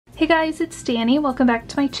Hey guys, it's Danny. Welcome back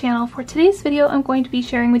to my channel. For today's video, I'm going to be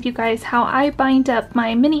sharing with you guys how I bind up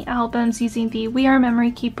my mini albums using the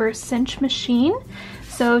WRMK Cinch machine.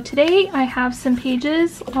 So today I have some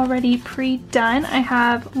pages already pre-done. I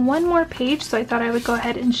have one more page, so I thought I would go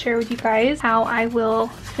ahead and share with you guys how I will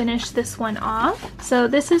finish this one off. So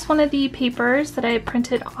this is one of the papers that I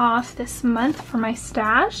printed off this month for my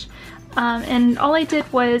stash. And all I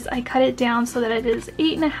did was I cut it down so that it is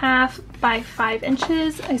 8.5 by 5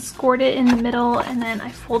 inches. I scored it in the middle and then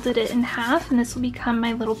I folded it in half, and this will become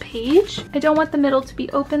my little page. I don't want the middle to be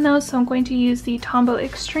open though, so I'm going to use the Tombow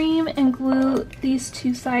Extreme and glue these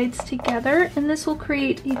two sides together, and this will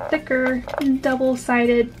create a thicker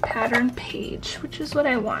double-sided pattern page, which is what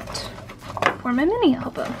I want for my mini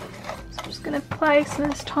album. So I'm just going to apply some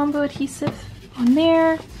of this Tombow adhesive on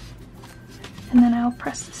there. And then I'll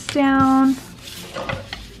press this down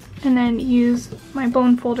and then use my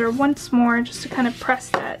bone folder once more just to kind of press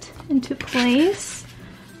that into place.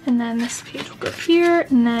 And then this page will go here,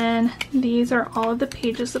 and then these are all of the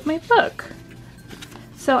pages of my book.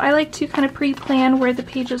 So I like to kind of pre-plan where the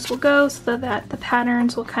pages will go so that the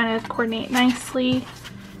patterns will kind of coordinate nicely.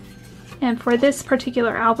 And for this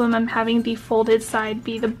particular album, I'm having the folded side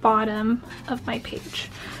be the bottom of my page.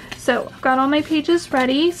 So I've got all my pages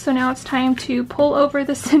ready, so now it's time to pull over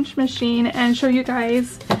the Cinch machine and show you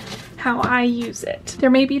guys how I use it.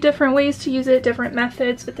 There may be different ways to use it, different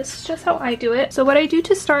methods, but this is just how I do it. So what I do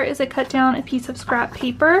to start is I cut down a piece of scrap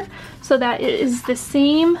paper so that it is the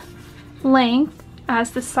same length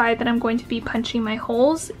as the side that I'm going to be punching my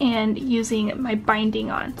holes and using my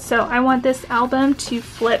binding on. So I want this album to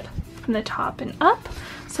flip from the top and up.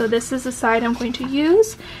 So this is the side I'm going to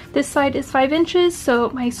use. This side is 5 inches,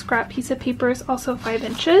 so my scrap piece of paper is also 5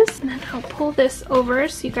 inches. And then I'll pull this over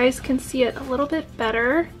so you guys can see it a little bit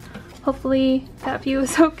better. Hopefully that view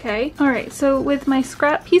is okay. Alright, so with my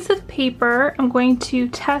scrap piece of paper, I'm going to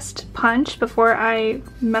test punch before I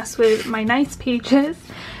mess with my nice pages.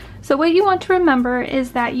 So what you want to remember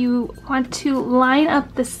is that you want to line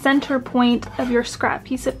up the center point of your scrap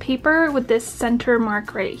piece of paper with this center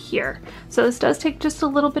mark right here. So this does take just a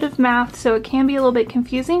little bit of math, so it can be a little bit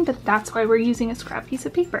confusing, but that's why we're using a scrap piece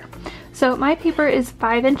of paper. So my paper is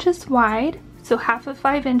 5 inches wide, so half of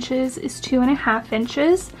 5 inches is 2.5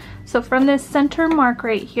 inches. So from this center mark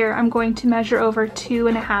right here, I'm going to measure over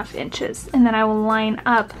 2.5 inches, and then I will line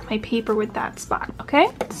up my paper with that spot, okay?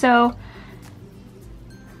 So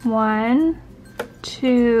 1,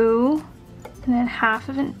 2, and then half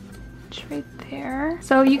of an inch right there.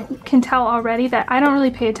 So you can tell already that I don't really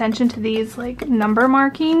pay attention to these like number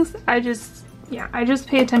markings. I just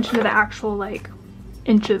pay attention to the actual like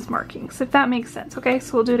inches markings, if that makes sense. Okay,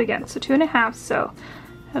 so we'll do it again. So 2.5, so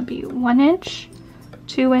that'd be 1 inch,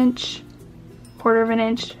 2 inch, 1/4 of an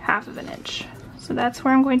inch, half of an inch. So that's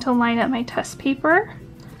where I'm going to line up my test paper.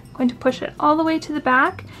 I'm going to push it all the way to the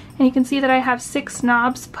back, and you can see that I have 6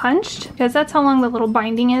 knobs punched because that's how long the little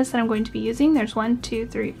binding is that I'm going to be using. There's 1, 2,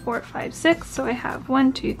 3, 4, 5, 6. So I have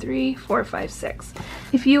 1, 2, 3, 4, 5, 6.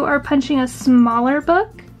 If you are punching a smaller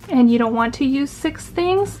book and you don't want to use 6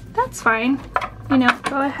 things, that's fine. You know,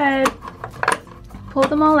 go ahead, pull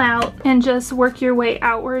them all out and just work your way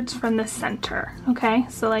outwards from the center. Okay,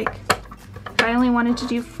 so like if I only wanted to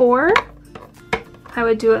do 4, I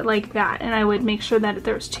would do it like that, and I would make sure that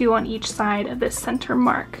there's 2 on each side of this center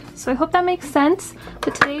mark. So I hope that makes sense.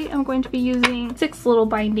 But today I'm going to be using 6 little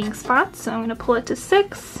binding spots. So I'm going to pull it to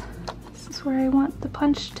 6. This is where I want the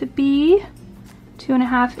punch to be,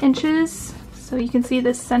 2.5 inches. So you can see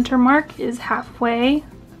this center mark is halfway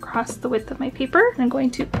across the width of my paper. I'm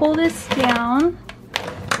going to pull this down,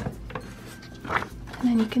 and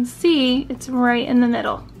then you can see it's right in the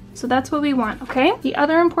middle. So that's what we want, okay? The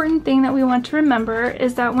other important thing that we want to remember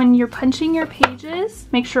is that when you're punching your pages,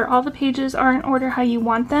 make sure all the pages are in order how you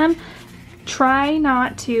want them. Try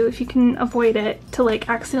not to, if you can avoid it, to like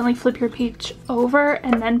accidentally flip your page over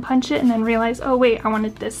and then punch it and then realize, oh wait, I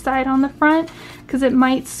wanted this side on the front, because it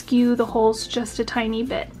might skew the holes just a tiny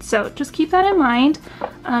bit. So just keep that in mind.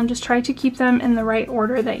 Just try to keep them in the right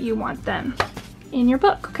order that you want them in your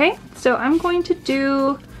book, okay? So I'm going to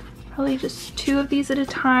do probably just 2 of these at a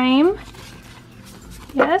time.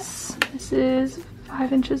 Yes, this is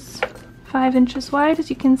 5 inches wide, as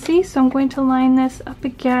you can see. So I'm going to line this up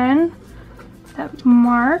again, that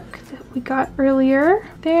mark that we got earlier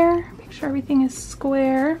there. Make sure everything is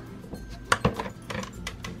square.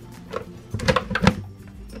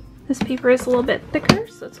 This paper is a little bit thicker,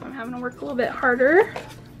 so that's why I'm having to work a little bit harder.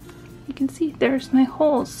 you can see there's my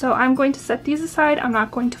holes. So I'm going to set these aside. I'm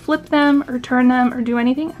not going to flip them or turn them or do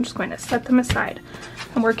anything. I'm just going to set them aside.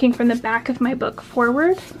 I'm working from the back of my book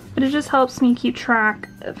forward, but it just helps me keep track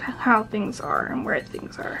of how things are and where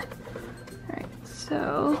things are. All right,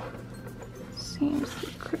 so seems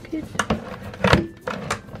crooked.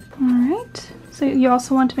 All right, so you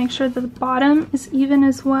also want to make sure that the bottom is even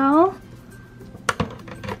as well.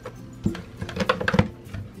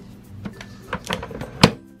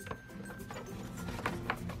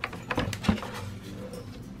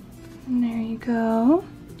 And there you go.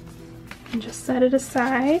 And just set it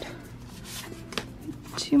aside.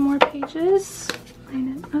 2 more pages.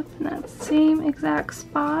 Line it up in that same exact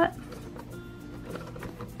spot.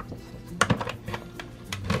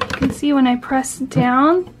 You can see when I press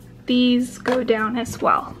down, these go down as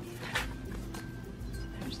well.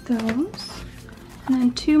 There's those. And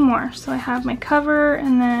then 2 more. So I have my cover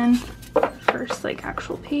and then the first like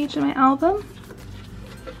actual page in my album.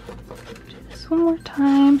 Do this one more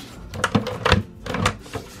time.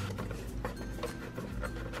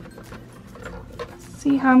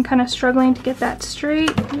 See how I'm kind of struggling to get that straight?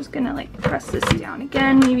 I'm just gonna like press this down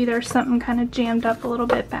again. Maybe there's something kind of jammed up a little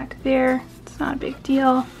bit back there. It's not a big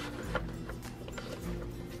deal.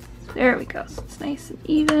 There we go. So it's nice and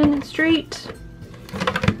even and straight.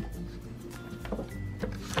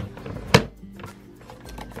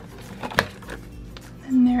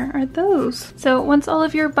 And there are those. So once all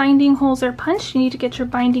of your binding holes are punched, you need to get your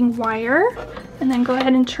binding wire and then go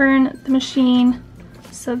ahead and turn the machine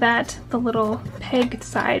so that the little peg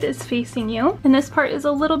side is facing you. And this part is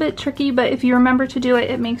a little bit tricky, but if you remember to do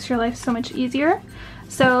it, it makes your life so much easier.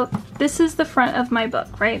 So this is the front of my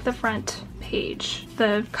book, right? The front page,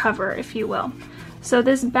 the cover, if you will. So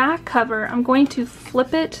this back cover, I'm going to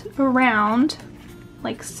flip it around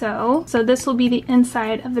like so. So this will be the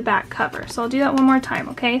inside of the back cover. So I'll do that one more time,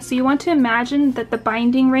 okay? So you want to imagine that the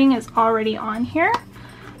binding ring is already on here.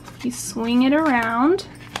 You swing it around.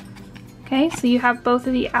 Okay, so you have both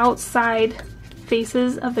of the outside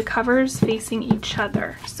faces of the covers facing each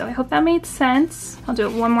other. So I hope that made sense. I'll do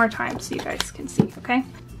it one more time so you guys can see, okay?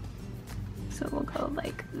 So we'll go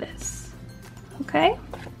like this, okay?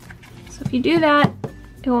 So if you do that,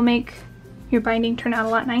 it will make your binding turn out a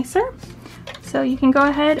lot nicer. So you can go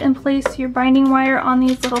ahead and place your binding wire on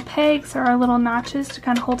these little pegs or our little notches to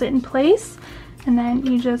kind of hold it in place. And then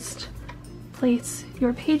you just place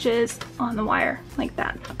your pages on the wire like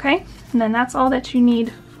that, okay? And then that's all that you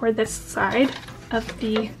need for this side of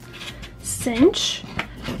the cinch.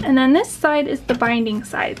 And then this side is the binding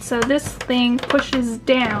side. So this thing pushes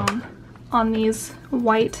down on these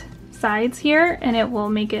white sides here and it will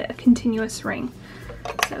make it a continuous ring.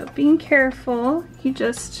 So being careful, you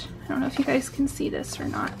just, I don't know if you guys can see this or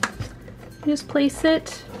not. You just place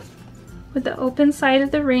it with the open side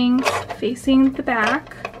of the ring facing the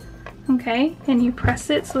back. Okay, and you press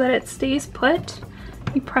it so that it stays put.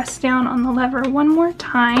 You press down on the lever one more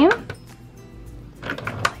time,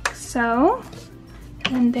 like so.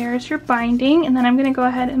 And there's your binding. And then I'm gonna go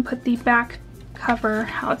ahead and put the back cover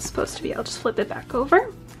how it's supposed to be. I'll just flip it back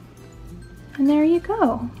over. And there you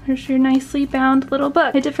go. There's your nicely bound little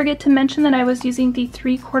book. I did forget to mention that I was using the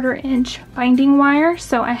 3/4 inch binding wire.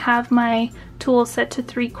 So I have my tool set to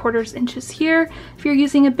 3/4 inches here. If you're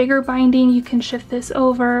using a bigger binding, you can shift this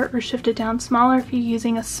over or shift it down smaller if you're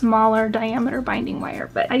using a smaller diameter binding wire.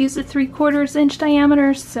 But I used a 3/4 inch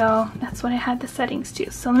diameter, so that's what I had the settings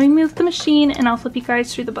to. So let me move the machine and I'll flip you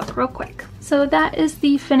guys through the book real quick. So that is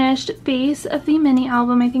the finished base of the mini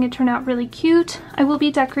album. I think it turned out really cute. I will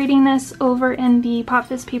be decorating this over in the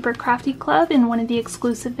PopFizzPaper Crafty Club in one of the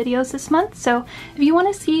exclusive videos this month. So if you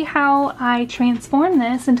want to see how I transform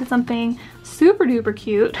this into something super duper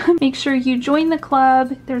cute, make sure you join the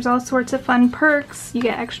club. There's all sorts of fun perks. You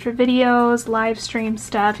get extra videos, live stream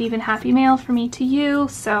stuff, even happy mail from me to you.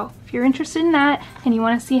 So if you're interested in that and you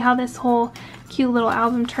want to see how this whole cute little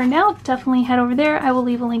album turned out, definitely head over there. I will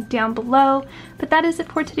leave a link down below. But that is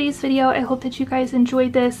it for today's video. I hope that you guys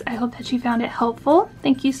enjoyed this. I hope that you found it helpful.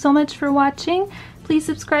 Thank you so much for watching. Please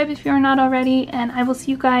subscribe if you are not already, and I will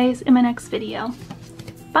see you guys in my next video.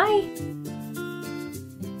 Bye!